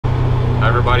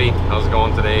everybody, how's it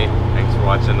going today? Thanks for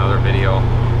watching another video.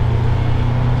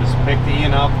 Just picked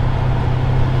Ian up.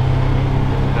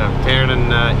 Taryn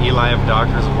and Eli have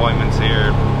doctor's appointments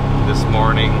here this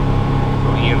morning,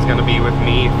 so Ian's gonna be with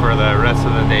me for the rest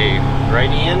of the day. Right,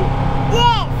 Ian?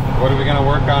 Yes. What are we gonna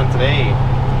work on today?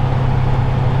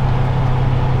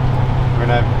 We're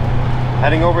gonna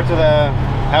heading over to the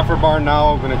heifer barn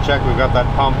now. I'm gonna check we've got that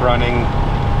pump running.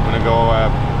 I'm gonna go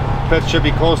pit should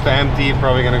be close to empty,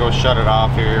 probably gonna go shut it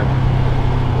off here,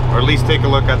 or at least take a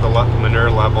look at the manure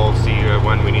level, see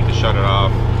when we need to shut it off.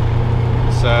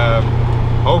 It's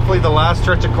hopefully the last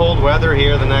stretch of cold weather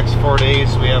here the next 4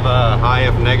 days. We have a high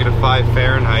of -5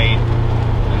 Fahrenheit,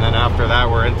 and then after that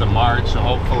we're into March, so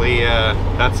hopefully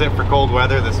that's it for cold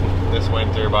weather this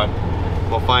winter, but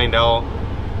we'll find out.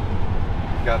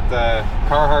 Got the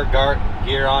Carhartt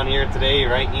gear on here today,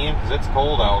 right, Ian? Because it's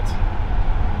cold out.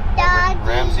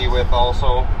 Ramsey with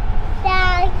also.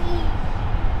 Doggy.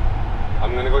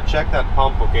 I'm gonna go check that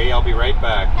pump, okay? I'll be right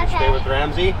back. You Okay. stay with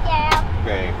Ramsey? Yeah.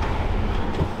 Okay.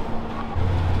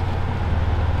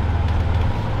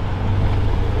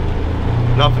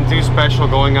 Nothing too special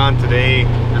going on today.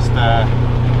 Just a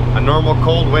normal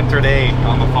cold winter day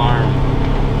on the farm.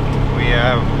 We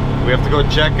have to go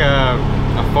check a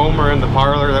foamer in the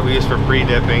parlor that we use for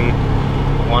pre-dipping.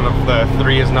 One of the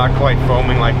three is not quite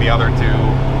foaming like the other two.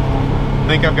 I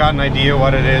think I've got an idea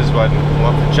what it is, but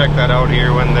we'll have to check that out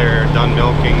here when they're done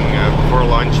milking before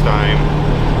lunchtime.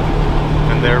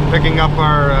 And they're picking up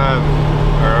our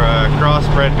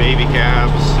crossbred baby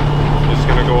calves. Just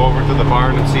gonna go over to the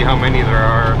barn and see how many there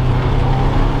are.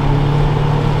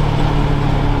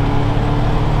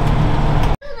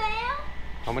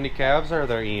 How many calves are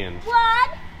there, Ian? One.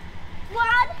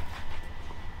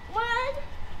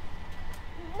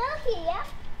 No here.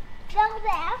 No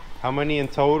there. How many in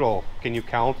total? Can you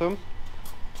count them?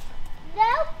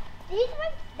 No. These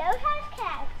ones don't have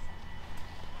calves.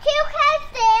 Two calves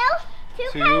there. Two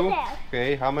calves there.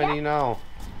 Okay, how many Yep. now?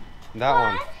 That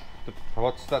one.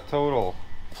 What's that total?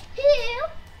 Two.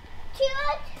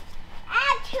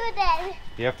 And two then.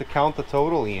 You have to count the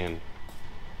total, Ian.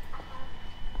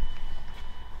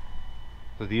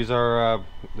 So these are,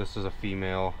 this is a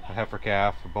female, a heifer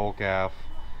calf, a bull calf.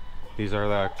 These are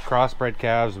the crossbred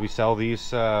calves. We sell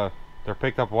these, they're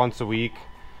picked up once a week,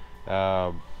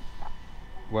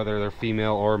 whether they're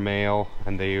female or male.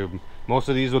 And most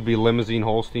of these would be Limousine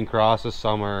Holstein crosses,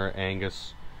 some are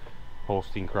Angus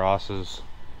Holstein crosses.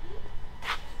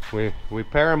 We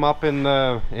pair them up in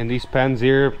these pens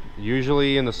here.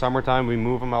 Usually in the summertime we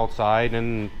move them outside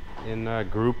in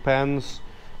group pens,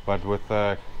 but with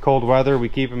cold weather we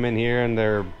keep them in here, and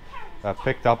they're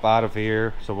picked up out of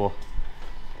here. So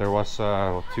there was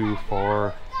 2,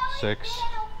 4, 6.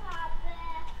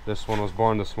 This one was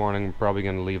born this morning. I'm probably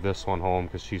gonna leave this one home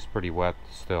because she's pretty wet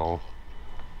still.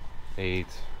 8,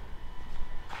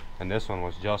 and this one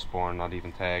was just born, not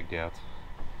even tagged yet.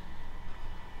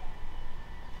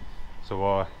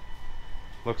 So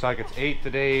looks like it's 8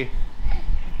 today.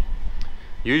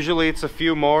 Usually it's a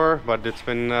few more, but it's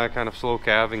been kind of slow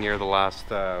calving here the last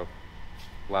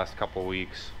couple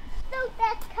weeks. No,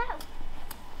 that's cow.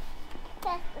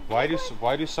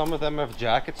 Why do some of them have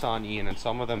jackets on, Ian, and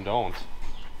some of them don't?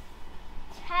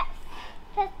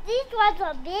 Because these ones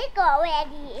are big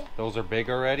already. Those are big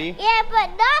already? Yeah, but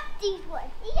not these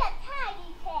ones. These are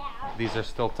tiny cows. These are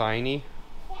still tiny,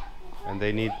 and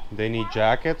they need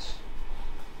jackets?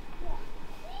 These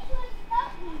ones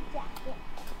don't need jackets.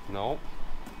 No?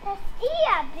 Because these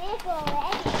are big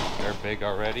already. They're big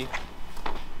already?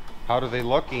 How do they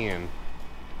look, Ian?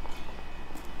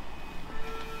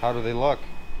 How do they look?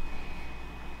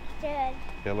 Good.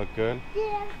 They look good?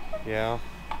 Yeah. Yeah.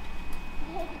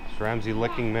 Is Ramsey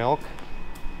licking milk?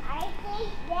 I think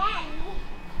Daddy.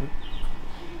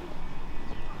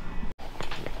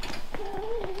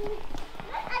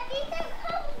 I think they're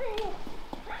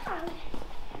coming.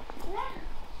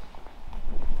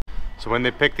 So when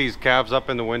they pick these calves up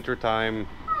in the winter time,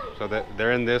 so that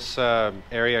they're in this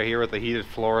area here with the heated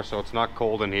floor, so it's not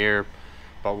cold in here,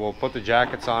 but we'll put the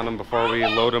jackets on them before we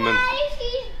load them in.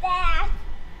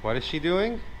 What is she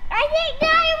doing? I think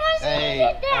Daddy wants to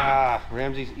sit down.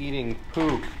 Ramsey's eating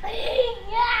poop.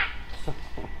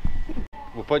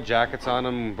 We'll put jackets on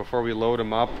them before we load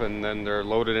them up, and then they're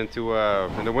loaded into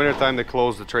in the winter time they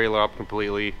close the trailer up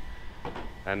completely,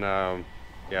 and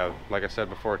yeah, like I said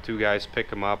before, 2 guys pick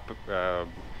them up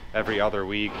every other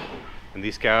week. And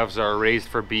these calves are raised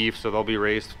for beef, so they'll be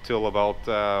raised till about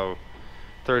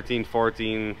 13,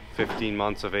 14, 15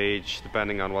 months of age,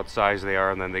 depending on what size they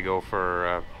are, and then they go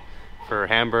for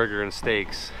hamburger and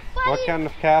steaks. What kind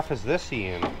of calf is this,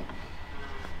 Ian?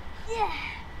 Yeah.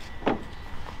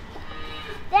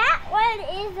 one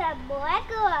is a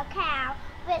regular cow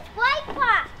with white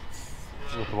spots.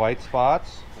 With white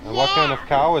spots? And what kind of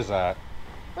cow is that?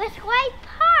 With white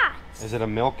spots. Is it a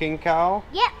milking cow?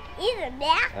 Yep, it's a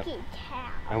milking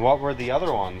cow. And what were the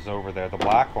other ones over there, the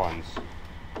black ones?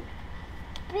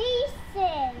 Beasts.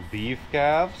 Beef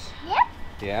calves? Yep.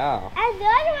 Yeah. And the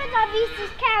other ones are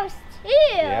beasts cows too.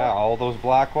 Yeah, all those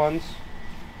black ones?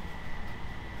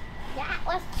 That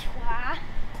was try.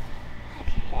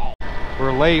 Okay.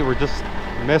 We're late, we just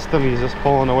missed him, he's just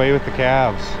pulling away with the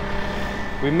calves.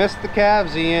 We missed the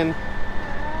calves, Ian.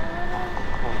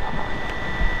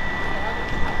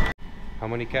 How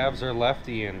many calves are left,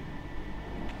 Ian?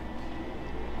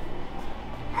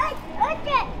 I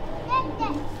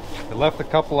left a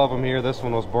couple of them here. This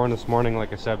one was born this morning,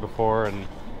 like I said before, and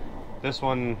this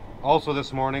one also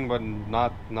this morning, but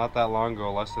not that long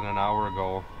ago, less than an hour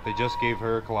ago. They just gave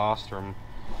her colostrum.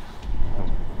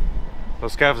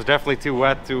 Those calves are definitely too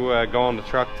wet to go on the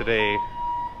truck today.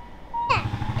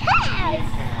 Cows!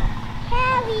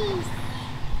 Cowies!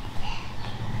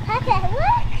 Okay,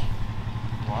 look!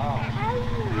 Wow.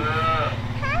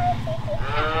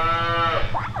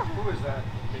 Wow. Who is that?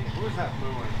 Who is that blue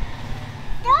one?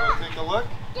 That, Take a look.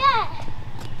 that,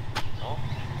 Oh.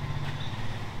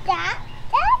 that.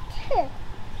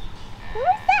 Who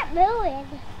is that moving?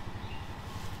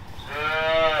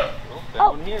 Oh, that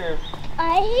one here.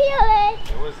 I hear it.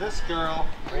 It was this girl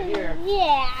right here.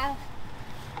 Yeah.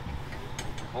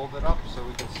 Hold it up so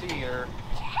we can see her.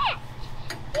 Cat.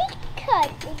 Big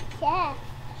cut. It's cat.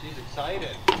 She's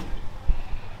excited.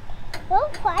 Oh,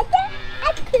 what a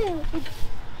two.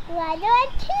 One or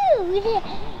two.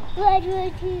 One or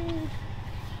two.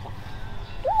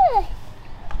 Good.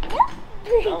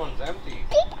 That one's empty.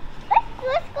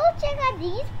 Let's go check on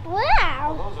these Oh,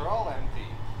 brown. those are all empty.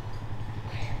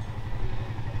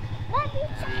 Let me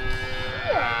check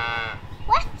here.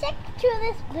 Let's check through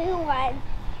this blue one.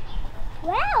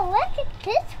 Wow, look at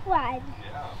this one.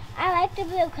 Yeah. I like the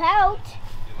blue coat.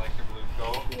 You like your blue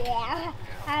coat? Yeah,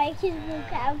 I like his blue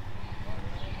coat.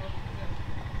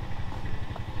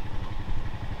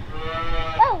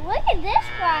 Oh, look at this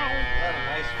one. Is that a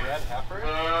nice red heifer?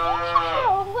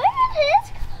 Wow, look at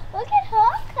this. Look at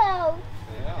her coat.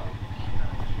 Yeah.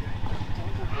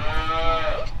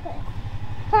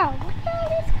 Wow, look at all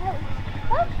these coats.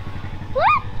 Look,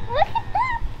 look at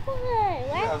that one.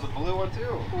 Yeah, there's a blue one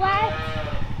too. What?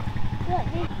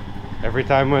 Every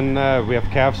time when we have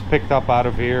calves picked up out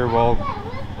of here, we'll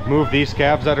move these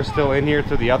calves that are still in here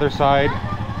to the other side,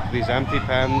 these empty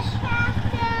pens,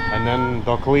 and then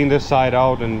they'll clean this side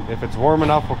out, and if it's warm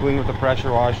enough we'll clean with the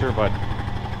pressure washer, but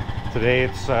today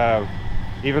it's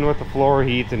even with the floor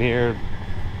heat in here,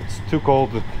 it's too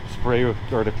cold to spray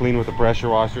or to clean with the pressure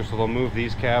washer, so they'll move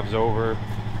these calves over,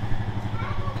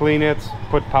 clean it,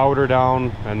 put powder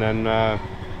down, and then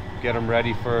get them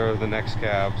ready for the next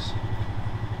calves.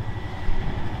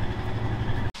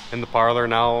 In the parlor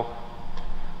now,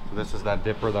 so this is that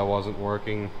dipper that wasn't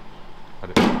working.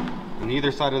 But on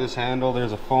either side of this handle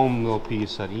there's a foam little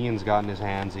piece that Ian's got in his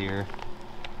hands here.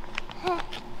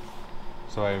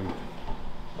 So I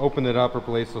opened it up,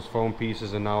 replaced those foam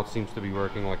pieces, and now it seems to be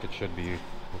working like it should be.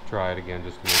 We'll try it again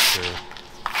just to make sure.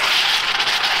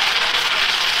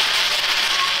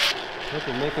 Look,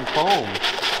 we're making foam.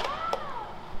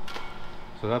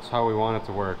 So that's how we want it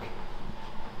to work.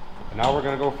 And now we're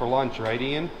gonna go for lunch, right,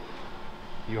 Ian?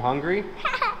 You hungry?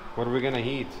 What are we gonna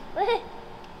eat?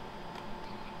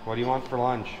 What do you want for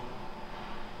lunch?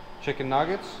 Chicken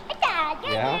nuggets?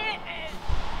 Yeah?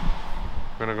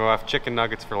 We're gonna go have chicken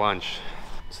nuggets for lunch.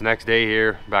 It's the next day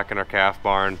here, back in our calf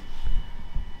barn.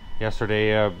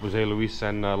 Yesterday, Jose Luis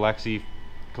and Lexi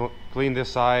cleaned this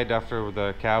side after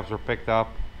the calves were picked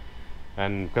up.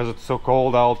 And because it's so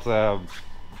cold out,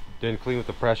 didn't clean with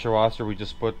the pressure washer, we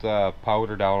just put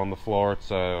powder down on the floor.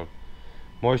 It's a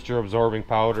moisture absorbing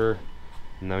powder,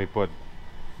 and then we put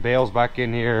bales back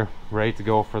in here ready to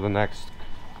go for the next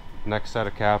set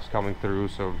of calves coming through.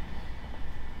 So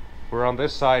we're on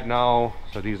this side now.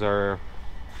 So these are,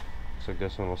 looks like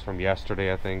this one was from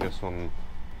yesterday, I think. This one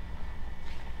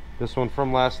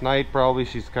from last night probably.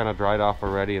 She's kind of dried off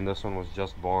already, and this one was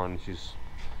just born. She's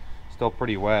still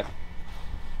pretty wet.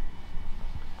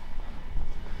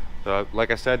 Like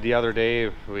I said the other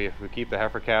day, we keep the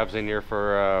heifer calves in here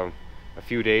for a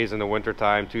few days in the winter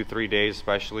time, 2-3 days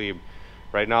especially.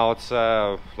 Right now it's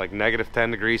like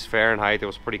 -10 degrees Fahrenheit. It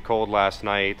was pretty cold last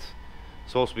night. It's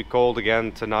supposed to be cold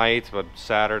again tonight, but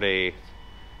Saturday,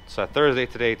 it's Thursday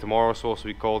today, tomorrow it's supposed to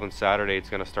be cold, and Saturday it's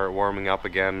going to start warming up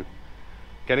again.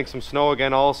 Getting some snow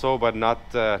again also, but not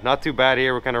too bad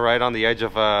here. We're kind of right on the edge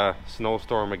of a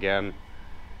snowstorm again.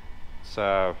 It's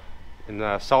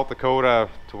in South Dakota,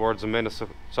 towards the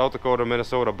South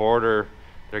Dakota-Minnesota border,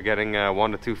 they're getting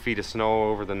 1 to 2 feet of snow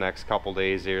over the next couple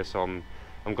days here. So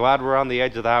I'm glad we're on the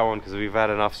edge of that one, because we've had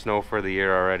enough snow for the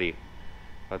year already.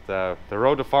 But the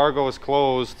road to Fargo is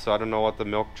closed, so I don't know what the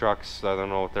milk trucks, I don't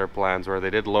know what their plans were. They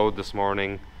did load this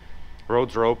morning.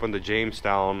 Roads are open to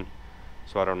Jamestown,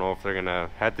 so I don't know if they're gonna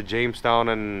head to Jamestown,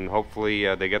 and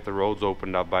hopefully they get the roads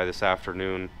opened up by this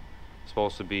afternoon. It's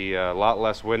supposed to be a lot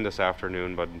less wind this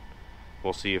afternoon, but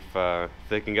we'll see if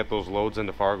they can get those loads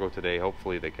into Fargo today.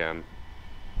 Hopefully they can.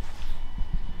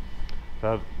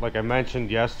 Like I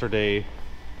mentioned yesterday,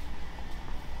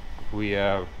 we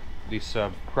these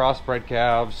crossbred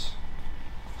calves,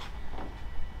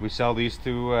 we sell these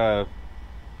to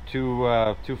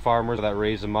two farmers that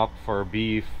raise them up for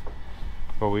beef,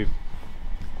 but we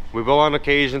will on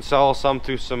occasion sell some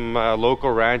to some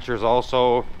local ranchers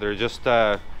also. They're just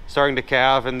starting to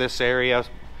calve in this area.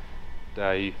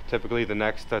 Typically the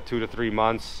next 2 to 3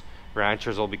 months,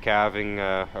 ranchers will be calving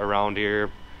around here,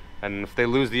 and if they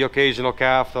lose the occasional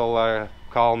calf, they'll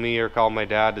call me or call my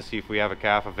dad to see if we have a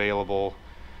calf available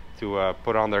to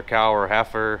put on their cow or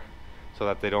heifer, so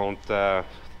that they don't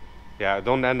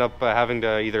end up having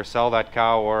to either sell that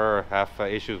cow or have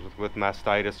issues with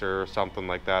mastitis or something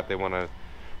like that. They want to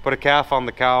put a calf on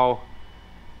the cow,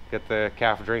 get the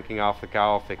calf drinking off the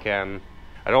cow if they can.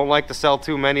 I don't like to sell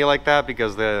too many like that,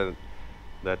 because the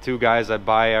two guys that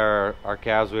buy our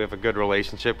calves, we have a good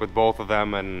relationship with both of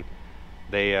them, and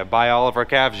they buy all of our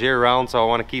calves year round, so I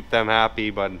want to keep them happy,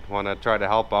 but want to try to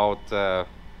help out the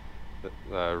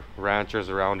ranchers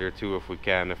around here too if we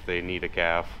can, if they need a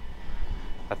calf.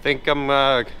 I think I'm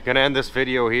gonna end this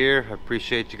video here. I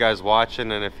appreciate you guys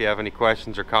watching, and if you have any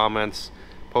questions or comments,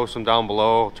 post them down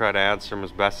below. I'll try to answer them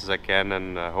as best as I can,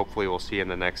 and hopefully we'll see you in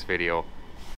the next video.